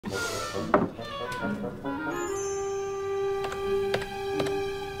Yeah.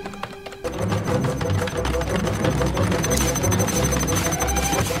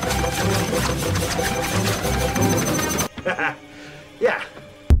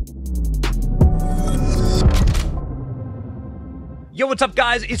 Yo, what's up,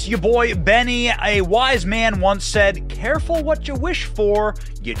 guys? It's your boy, Benny. A wise man once said, careful what you wish for,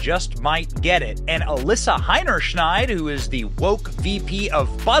 you just might get it. And Alyssa Heinerscheid, who is the woke VP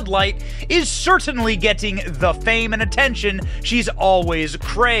of Bud Light, is certainly getting the fame and attention she's always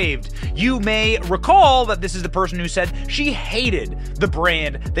craved. You may recall that this is the person who said she hated the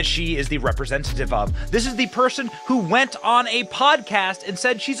brand that she is the representative of. This is the person who went on a podcast and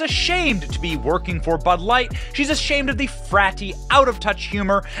said she's ashamed to be working for Bud Light. She's ashamed of the fratty, out-of-touch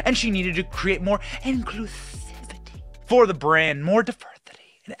humor, and she needed to create more inclusivity for the brand, more diversity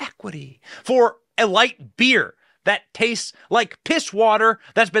and equity, for a light beer that tastes like piss water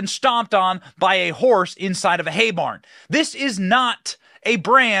that's been stomped on by a horse inside of a hay barn. This is not a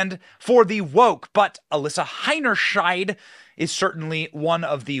brand for the woke, but Alyssa Heinerscheid is certainly one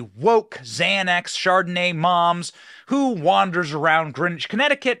of the woke Xanax Chardonnay moms who wanders around Greenwich,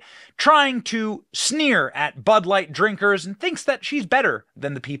 Connecticut, trying to sneer at Bud Light drinkers and thinks that she's better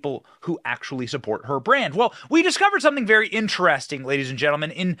than the people who actually support her brand. Well, we discovered something very interesting, ladies and gentlemen,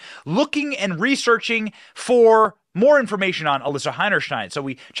 in looking and researching for more information on Alyssa Heinerscheid. So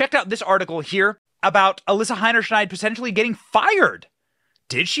we checked out this article here about Alyssa Heinerscheid potentially getting fired.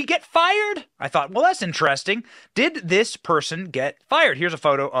 Did she get fired? I thought, well, that's interesting. Did this person get fired? Here's a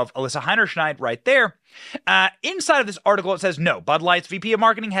photo of Alyssa Heinerscheid right there. Inside of this article, it says, no, Bud Light's VP of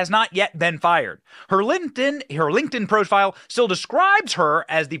Marketing has not yet been fired. Her LinkedIn profile still describes her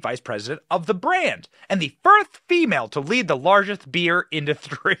as the vice president of the brand and the first female to lead the largest beer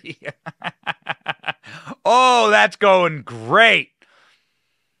industry. Oh, that's going great.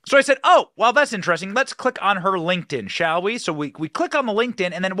 So I said, oh, well, that's interesting. Let's click on her LinkedIn, shall we? So we click on the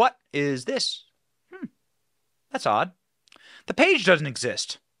LinkedIn, and then what is this? That's odd. The page doesn't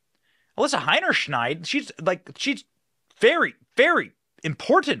exist. Alyssa Heinerscheid, she's very, very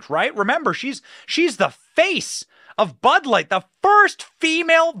important, right? Remember, she's the face of Bud Light, the first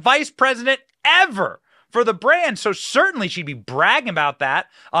female vice president ever for the brand. So certainly she'd be bragging about that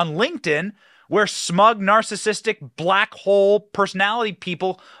on LinkedIn, where smug, narcissistic, black hole personality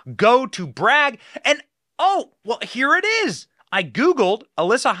people go to brag. And, oh, well, here it is. I Googled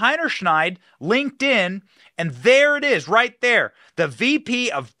Alyssa Heinerscheid, LinkedIn, and there it is, right there. The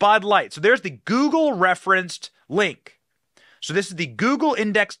VP of Bud Light. So there's the Google referenced link. So this is the Google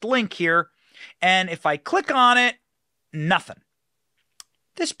indexed link here. And if I click on it, nothing.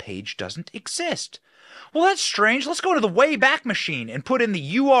 This page doesn't exist. Well, that's strange. Let's go to the Wayback Machine and put in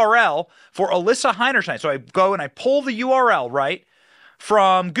the URL for Alyssa Heinerscheid. So I go and I pull the URL, right,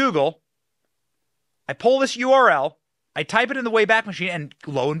 from Google. I pull this URL. I type it in the Wayback Machine, and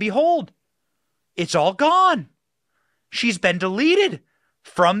lo and behold, it's all gone. She's been deleted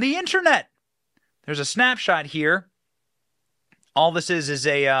from the internet. There's a snapshot here. All this is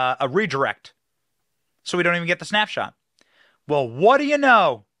a redirect. So we don't even get the snapshot. Well, what do you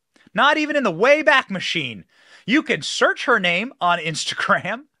know? Not even in the Wayback Machine. You can search her name on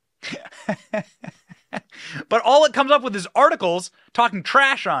Instagram, but all it comes up with is articles talking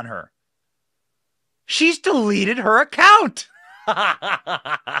trash on her. She's deleted her account.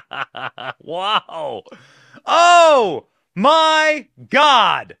 Wow. Oh, my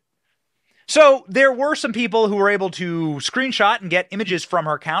God. So there were some people who were able to screenshot and get images from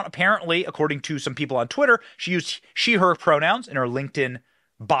her account. Apparently, according to some people on Twitter, she used she, her pronouns in her LinkedIn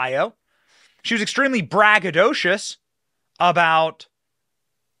bio. She was extremely braggadocious about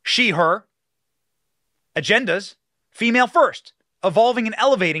she, her agendas, female first, evolving and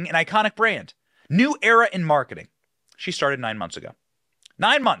elevating an iconic brand, new era in marketing. She started 9 months ago.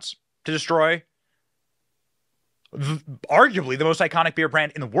 9 months to destroy arguably the most iconic beer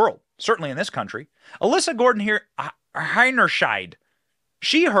brand in the world, certainly in this country. Alyssa Gordon here, Heinerscheid,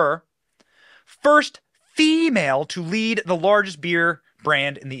 she, her, first female to lead the largest beer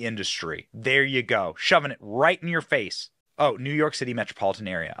brand in the industry. There you go. Shoving it right in your face. Oh, New York City metropolitan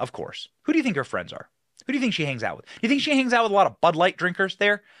area, of course. Who do you think her friends are? Who do you think she hangs out with? Do you think she hangs out with a lot of Bud Light drinkers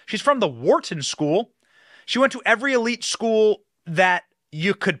there? She's from the Wharton School. She went to every elite school that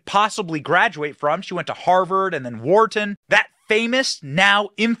you could possibly graduate from. She went to Harvard and then Wharton. That famous, now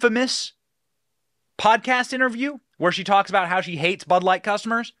infamous podcast interview where she talks about how she hates Bud Light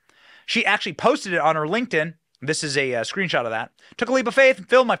customers. She actually posted it on her LinkedIn. This is a screenshot of that. Took a leap of faith and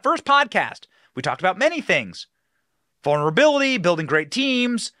filmed my first podcast. We talked about many things. Vulnerability, building great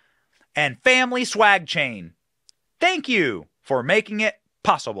teams, and family swag chain. Thank you for making it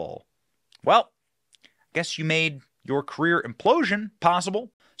possible. Well, I guess you made your career implosion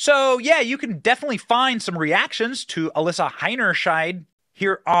possible. So yeah, you can definitely find some reactions to Alyssa Heinerscheid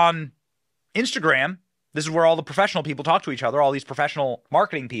here on Instagram. This is where all the professional people talk to each other, all these professional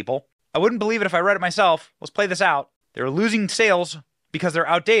marketing people. I wouldn't believe it if I read it myself. Let's play this out. They're losing sales because they're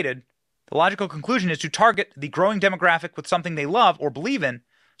outdated. The logical conclusion is to target the growing demographic with something they love or believe in.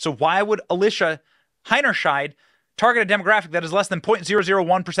 So why would Alyssa Heinerscheid target a demographic that is less than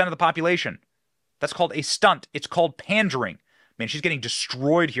 0.001% of the population? That's called a stunt. It's called pandering. Man, she's getting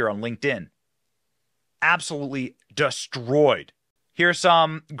destroyed here on LinkedIn. Absolutely destroyed. Here's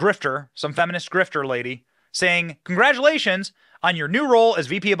some grifter, some feminist grifter lady saying, congratulations on your new role as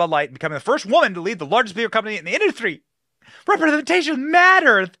VP of Bud Light, becoming the first woman to lead the largest beer company in the industry. Representation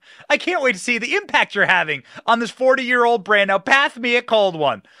matters. I can't wait to see the impact you're having on this 40-year-old brand. Now, pass me a cold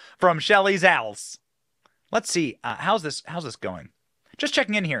one from Shelly's House. Let's see. How's this going? Just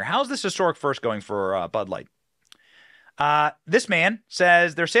checking in here. How's this historic first going for Bud Light? This man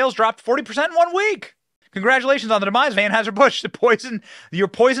says their sales dropped 40% in 1 week. Congratulations on the demise of Anheuser-Busch. Your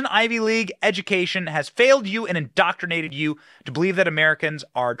poison Ivy League education has failed you and indoctrinated you to believe that Americans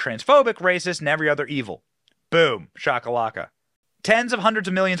are transphobic, racist, and every other evil. Boom. Shakalaka. Tens of hundreds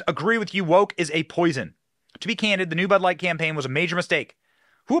of millions agree with you. Woke is a poison. To be candid, the new Bud Light campaign was a major mistake.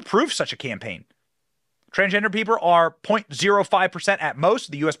 Who approved such a campaign? Transgender people are 0.05% at most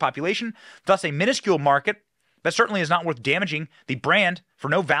of the U.S. population, thus a minuscule market. That certainly is not worth damaging the brand for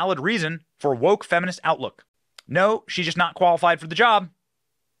no valid reason for a woke feminist outlook. No, she's just not qualified for the job.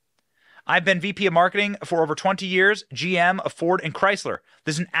 I've been VP of marketing for over 20 years, GM of Ford and Chrysler.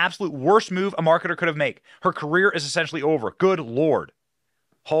 This is an absolute worst move a marketer could have made. Her career is essentially over. Good Lord.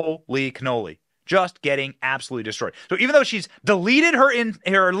 Holy cannoli. Just getting absolutely destroyed. So even though she's deleted her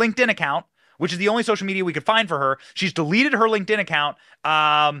LinkedIn account, which is the only social media we could find for her, she's deleted her LinkedIn account,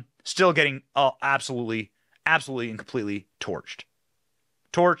 still getting absolutely and completely torched.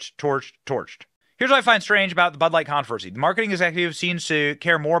 Torched. Here's what I find strange about the Bud Light controversy. The marketing executive seems to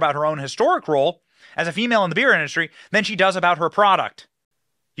care more about her own historic role as a female in the beer industry than she does about her product.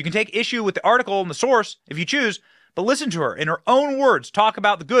 You can take issue with the article and the source if you choose, but listen to her in her own words talk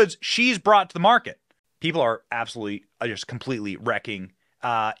about the goods she's brought to the market. People are absolutely just completely wrecking,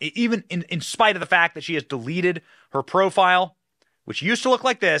 even in spite of the fact that she has deleted her profile, which used to look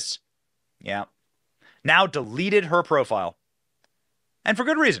like this. Yeah. Now deleted her profile. And for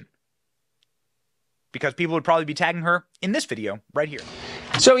good reason. Because people would probably be tagging her in this video right here.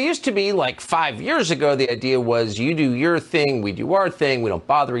 So it used to be like 5 years ago, the idea was you do your thing, we do our thing, we don't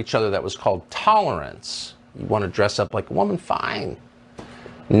bother each other. That was called tolerance. You want to dress up like a woman? Fine.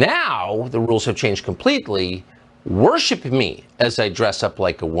 Now the rules have changed completely. Worship me as I dress up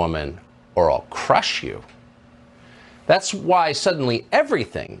like a woman or I'll crush you. That's why suddenly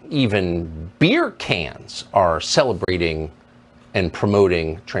everything, even beer cans, are celebrating and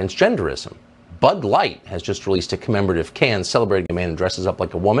promoting transgenderism. Bud Light has just released a commemorative can celebrating a man who dresses up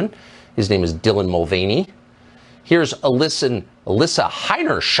like a woman. His name is Dylan Mulvaney. Here's Alyssa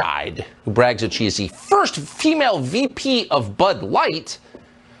Heinerscheid, who brags that she is the first female VP of Bud Light,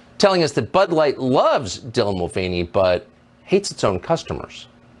 telling us that Bud Light loves Dylan Mulvaney but hates its own customers.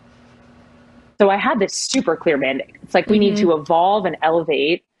 So I had this super clear mandate. It's like we need to evolve and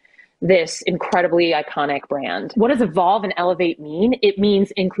elevate this incredibly iconic brand. What does evolve and elevate mean? It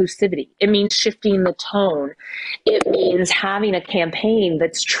means inclusivity. It means shifting the tone. It means having a campaign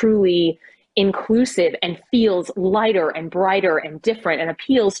that's truly inclusive and feels lighter and brighter and different and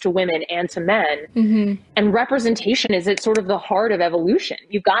appeals to women and to men. And representation is at sort of the heart of evolution.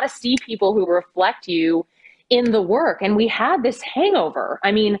 You've got to see people who reflect you in the work. And we had this hangover.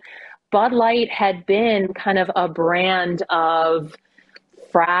 I mean, Bud Light had been kind of a brand of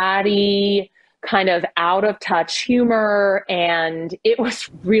fratty, kind of out of touch humor. And it was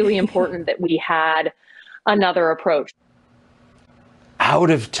really important that we had another approach.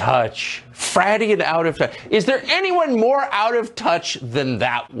 Out of touch, fratty and out of touch. Is there anyone more out of touch than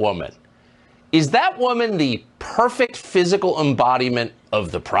that woman? Is that woman the perfect physical embodiment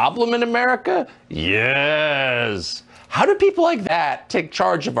of the problem in America? Yes. How do people like that take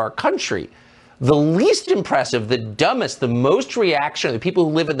charge of our country? The least impressive, the dumbest, the most reactionary, the people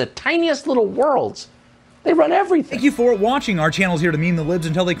who live in the tiniest little worlds, they run everything. Thank you for watching. Our channel is here to meme the libs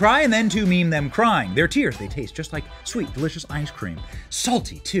until they cry and then to meme them crying. Their tears, they taste just like sweet, delicious ice cream.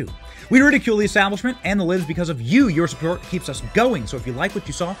 Salty, too. We ridicule the establishment and the libs because of you. Your support keeps us going. So if you like what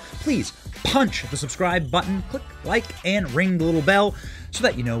you saw, please punch the subscribe button, click like, and ring the little bell so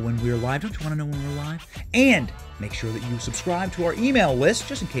that you know when we're live. Don't you want to know when we're live? And Make sure that you subscribe to our email list,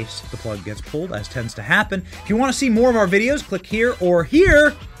 just in case the plug gets pulled, as tends to happen. If you want to see more of our videos, click here or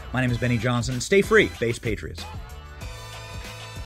here. My name is Benny Johnson. Stay free, Base Patriots.